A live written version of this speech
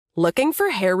Looking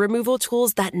for hair removal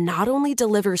tools that not only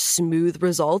deliver smooth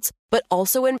results, but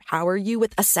also empower you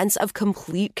with a sense of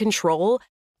complete control?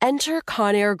 Enter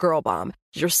Conair Girl Bomb,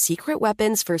 your secret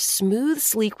weapons for smooth,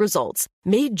 sleek results,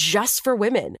 made just for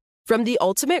women. From the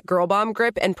ultimate Girl Bomb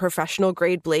grip and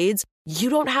professional-grade blades, you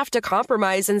don't have to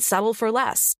compromise and settle for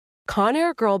less.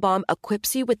 Conair Girl Bomb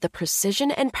equips you with the precision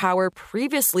and power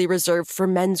previously reserved for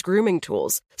men's grooming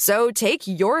tools. So take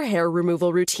your hair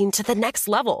removal routine to the next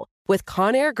level with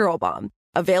Conair Girl Bomb.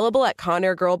 Available at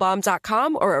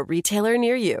ConairGirlBomb.com or a retailer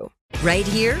near you. Right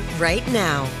here, right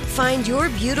now. Find your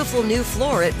beautiful new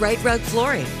floor at Rite Rug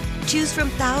Flooring. Choose from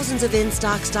thousands of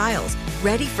in-stock styles,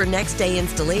 ready for next day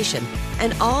installation,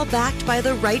 and all backed by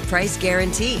the right price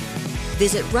guarantee.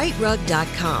 Visit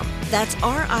riterug.com. That's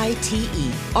RITERUG.com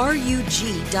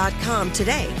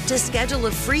today to schedule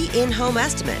a free in-home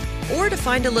estimate or to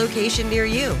find a location near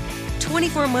you.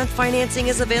 24-month financing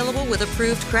is available with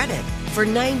approved credit. For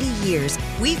 90 years,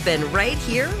 we've been right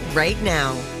here, right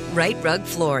now. Rite Rug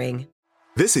Flooring.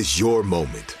 This is your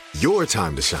moment, your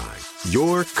time to shine,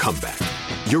 your comeback.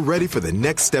 You're ready for the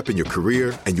next step in your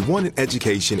career, and you want an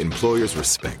education employers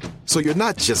respect. So you're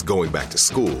not just going back to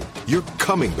school, you're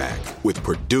coming back with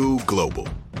Purdue Global.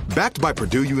 Backed by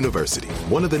Purdue University,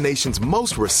 one of the nation's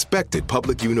most respected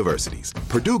public universities,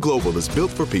 Purdue Global is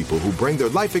built for people who bring their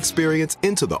life experience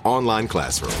into the online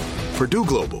classroom. Purdue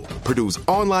Global, Purdue's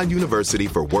online university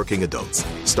for working adults.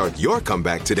 Start your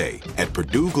comeback today at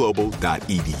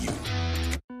purdueglobal.edu.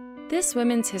 This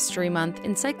Women's History Month,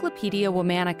 Encyclopedia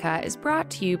Womanica is brought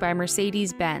to you by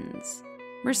Mercedes-Benz.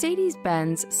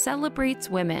 Mercedes-Benz celebrates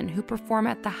women who perform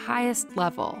at the highest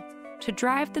level to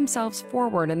drive themselves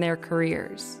forward in their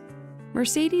careers.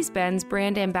 Mercedes-Benz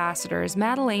brand ambassadors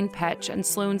Madeleine Petsch and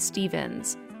Sloane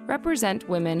Stevens represent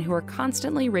women who are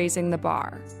constantly raising the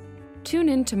bar. Tune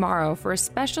in tomorrow for a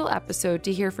special episode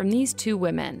to hear from these two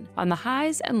women on the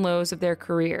highs and lows of their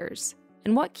careers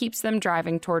and what keeps them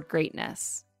driving toward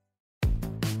greatness.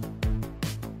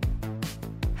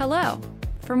 Hello.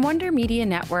 From Wonder Media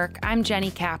Network, I'm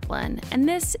Jenny Kaplan, and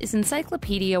this is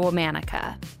Encyclopedia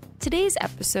Womanica. Today's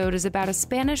episode is about a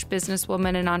Spanish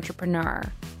businesswoman and entrepreneur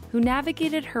who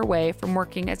navigated her way from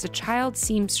working as a child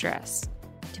seamstress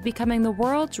to becoming the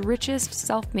world's richest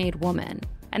self-made woman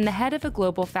and the head of a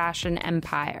global fashion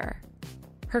empire.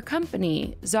 Her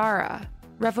company, Zara,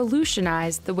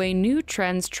 revolutionized the way new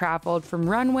trends traveled from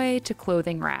runway to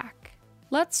clothing rack.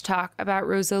 Let's talk about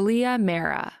Rosalía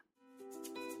Mera.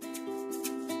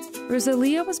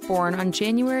 Rosalía was born on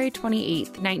January 28,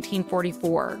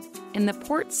 1944, in the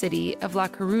port city of La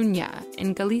Coruña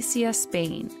in Galicia,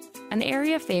 Spain, an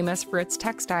area famous for its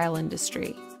textile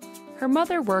industry. Her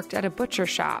mother worked at a butcher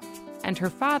shop, and her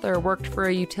father worked for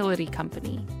a utility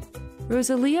company.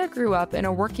 Rosalía grew up in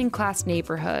a working-class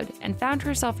neighborhood and found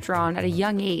herself drawn at a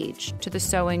young age to the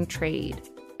sewing trade.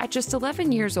 At just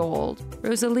 11 years old,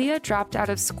 Rosalía dropped out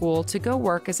of school to go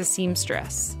work as a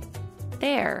seamstress.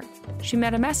 There, she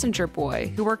met a messenger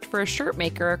boy who worked for a shirt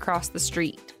maker across the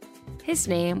street. His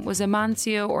name was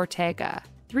Amancio Ortega.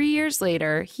 3 years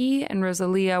later, he and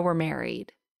Rosalía were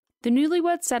married. The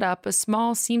newlyweds set up a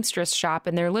small seamstress shop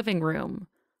in their living room,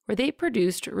 where they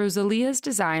produced Rosalía's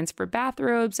designs for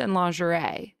bathrobes and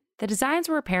lingerie. The designs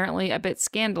were apparently a bit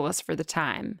scandalous for the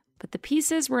time, but the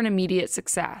pieces were an immediate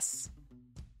success.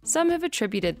 Some have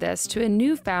attributed this to a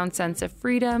newfound sense of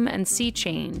freedom and sea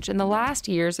change in the last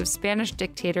years of Spanish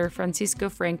dictator Francisco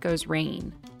Franco's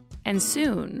reign. And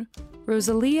soon,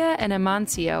 Rosalía and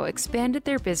Amancio expanded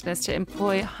their business to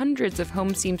employ hundreds of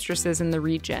home seamstresses in the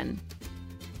region.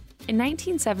 In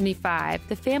 1975,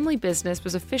 the family business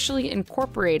was officially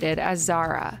incorporated as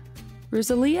Zara.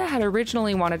 Rosalía had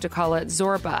originally wanted to call it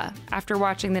Zorba after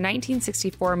watching the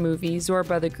 1964 movie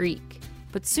Zorba the Greek,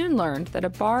 but soon learned that a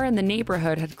bar in the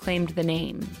neighborhood had claimed the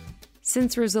name.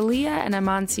 Since Rosalía and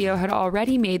Amancio had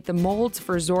already made the molds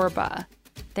for Zorba,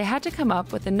 they had to come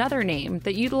up with another name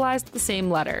that utilized the same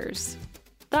letters.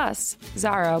 Thus,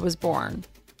 Zara was born.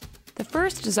 The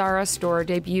first Zara store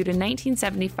debuted in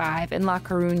 1975 in La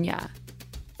Coruña.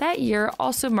 That year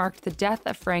also marked the death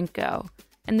of Franco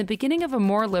and the beginning of a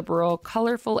more liberal,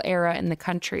 colorful era in the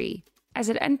country, as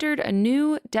it entered a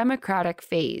new democratic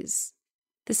phase.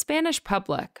 The Spanish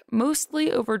public,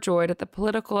 mostly overjoyed at the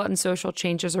political and social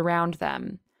changes around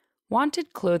them,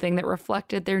 wanted clothing that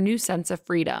reflected their new sense of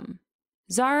freedom.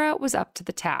 Zara was up to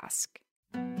the task.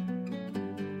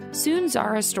 Soon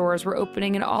Zara stores were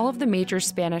opening in all of the major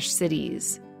Spanish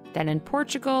cities, then in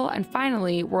Portugal, and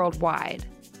finally worldwide.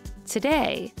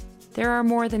 Today, there are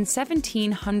more than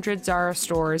 1,700 Zara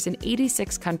stores in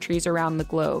 86 countries around the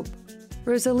globe.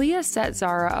 Rosalía set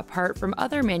Zara apart from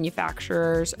other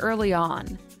manufacturers early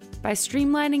on by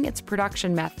streamlining its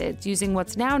production methods using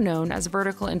what's now known as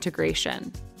vertical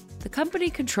integration. The company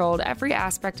controlled every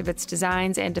aspect of its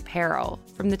designs and apparel,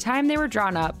 from the time they were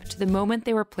drawn up to the moment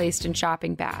they were placed in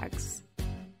shopping bags.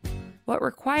 What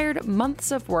required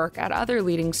months of work at other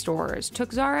leading stores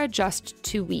took Zara just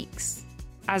 2 weeks.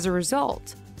 As a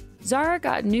result, Zara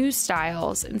got new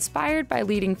styles inspired by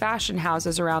leading fashion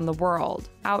houses around the world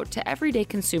out to everyday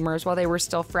consumers while they were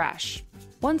still fresh.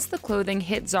 Once the clothing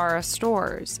hit Zara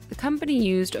stores, the company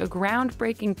used a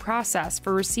groundbreaking process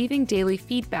for receiving daily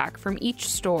feedback from each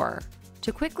store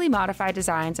to quickly modify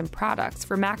designs and products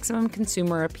for maximum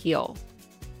consumer appeal.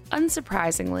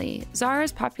 Unsurprisingly,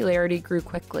 Zara's popularity grew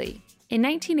quickly. In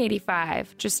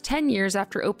 1985, just 10 years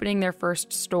after opening their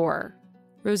first store,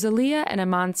 Rosalía and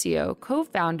Amancio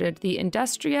co-founded the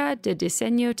Industria de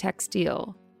Diseño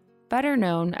Textil, better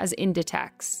known as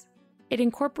Inditex. It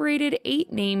incorporated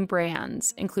 8 name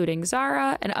brands, including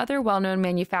Zara and other well-known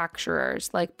manufacturers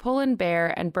like Pull &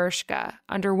 Bear and Bershka,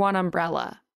 under one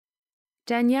umbrella.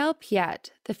 Danielle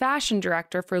Piet, the fashion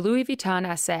director for Louis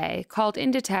Vuitton SA, called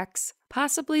Inditex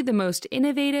possibly the most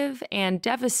innovative and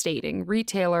devastating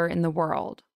retailer in the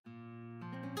world.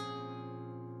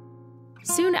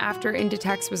 Soon after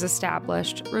Inditex was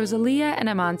established, Rosalía and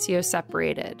Amancio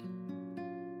separated.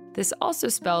 This also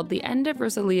spelled the end of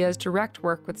Rosalía's direct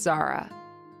work with Zara.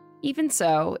 Even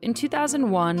so, in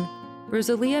 2001,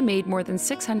 Rosalía made more than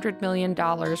 $600 million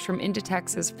from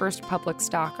Inditex's first public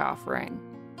stock offering.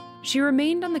 She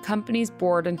remained on the company's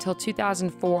board until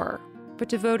 2004, but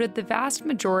devoted the vast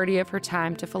majority of her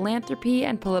time to philanthropy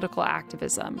and political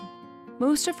activism.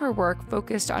 Most of her work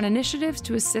focused on initiatives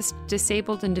to assist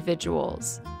disabled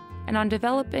individuals and on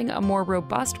developing a more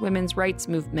robust women's rights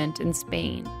movement in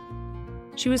Spain.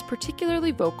 She was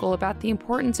particularly vocal about the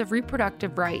importance of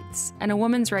reproductive rights and a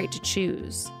woman's right to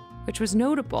choose, which was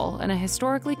notable in a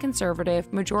historically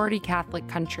conservative, majority Catholic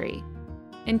country.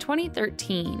 In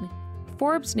 2013,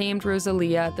 Forbes named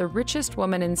Rosalía the richest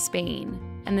woman in Spain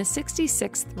and the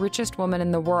 66th richest woman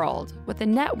in the world, with a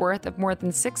net worth of more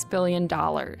than $6 billion.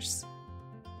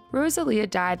 Rosalía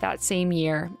died that same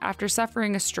year after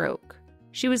suffering a stroke.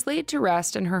 She was laid to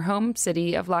rest in her home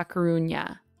city of La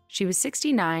Coruña. She was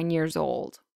 69 years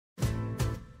old.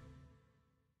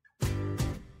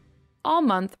 All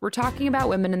month, we're talking about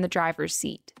women in the driver's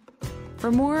seat.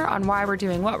 For more on why we're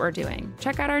doing what we're doing,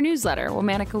 check out our newsletter,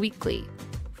 Womanica Weekly.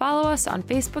 Follow us on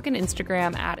Facebook and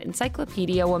Instagram at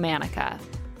Encyclopedia Womanica.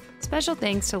 Special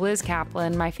thanks to Liz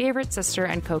Kaplan, my favorite sister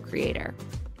and co-creator.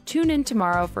 Tune in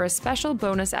tomorrow for a special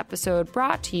bonus episode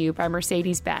brought to you by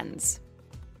Mercedes-Benz.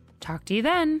 Talk to you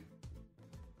then.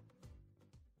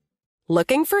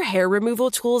 Looking for hair removal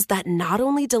tools that not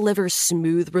only deliver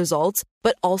smooth results,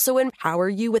 but also empower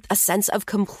you with a sense of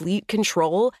complete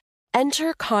control?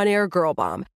 Enter Conair Girl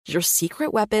Bomb, your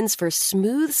secret weapons for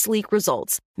smooth, sleek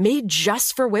results, made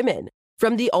just for women.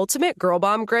 From the ultimate Girl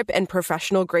Bomb grip and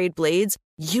professional-grade blades,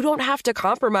 you don't have to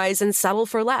compromise and settle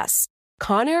for less.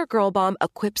 Conair Girl Bomb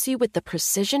equips you with the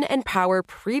precision and power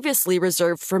previously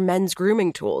reserved for men's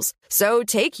grooming tools. So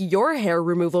take your hair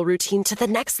removal routine to the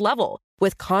next level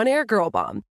with Conair Girl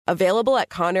Bomb. Available at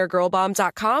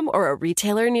ConairGirlBomb.com or a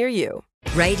retailer near you.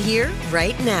 Right here,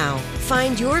 right now.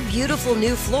 Find your beautiful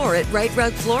new floor at Right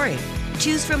Rug Flooring.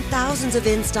 Choose from thousands of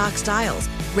in-stock styles,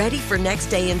 ready for next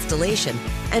day installation,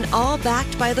 and all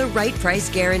backed by the right price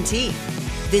guarantee.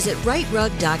 Visit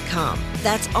rightrug.com.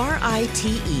 That's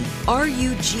RITERUG.com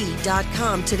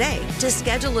today to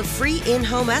schedule a free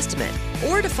in-home estimate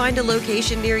or to find a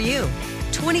location near you.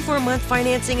 24-month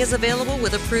financing is available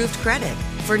with approved credit.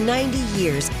 For 90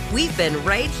 years, we've been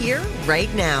right here,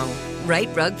 right now. Right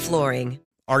Rug Flooring.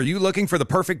 Are you looking for the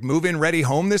perfect move-in ready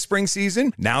home this spring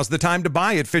season? Now's the time to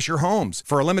buy at Fisher Homes.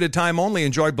 For a limited time only,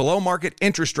 enjoy below-market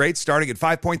interest rates starting at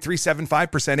 5.375%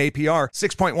 APR,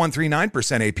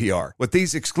 6.139% APR. With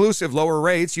these exclusive lower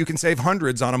rates, you can save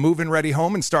hundreds on a move-in ready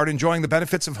home and start enjoying the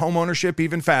benefits of homeownership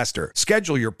even faster.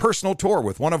 Schedule your personal tour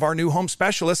with one of our new home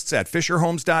specialists at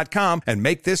FisherHomes.com and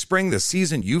make this spring the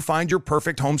season you find your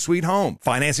perfect home sweet home.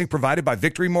 Financing provided by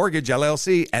Victory Mortgage,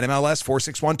 LLC, NMLS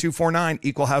 461249,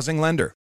 Equal Housing Lender.